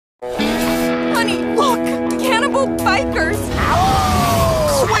Oh, bikers!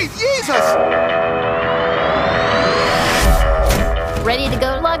 Ow! Sweet Jesus! Ready to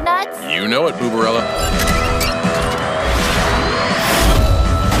go, lug nuts? You know it, Booberella.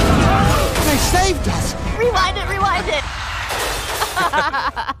 They saved us! Rewind it, rewind it!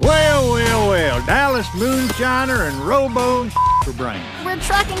 Well, Dallas Moonshiner and ROBO for brains. We're a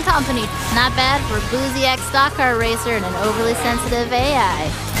trucking company. Not bad for a boozy ex-stock car racer and an overly sensitive AI.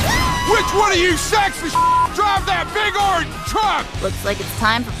 Which one of you sexy drive that big orange truck? Looks like it's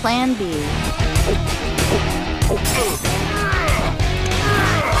time for Plan B.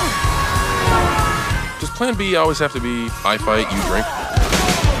 Does Plan B always have to be I fight, you drink?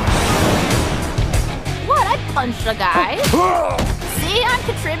 What? I punched a guy. See, I'm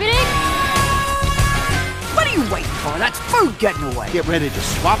contributing. What are you waiting for? That's food getting away. Get ready to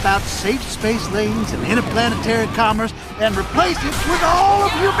swap out safe space lanes and interplanetary commerce and replace it with all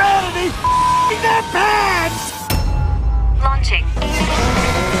of humanity in their pants! Launching.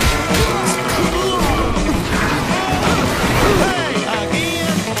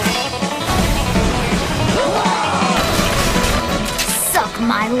 Suck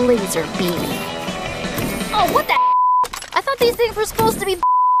my laser beam. Oh, what the? I thought these things were supposed to be.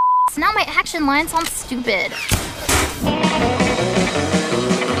 Now my action line sounds stupid.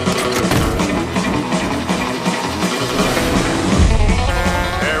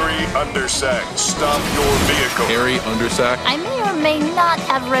 Harry Undersack, stop your vehicle. Harry Undersack? I may or may not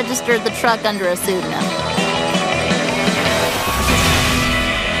have registered the truck under a pseudonym.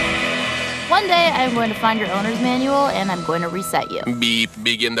 One day I'm going to find your owner's manual and I'm going to reset you. Beep,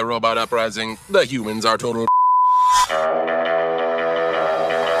 begin the robot uprising. The humans are total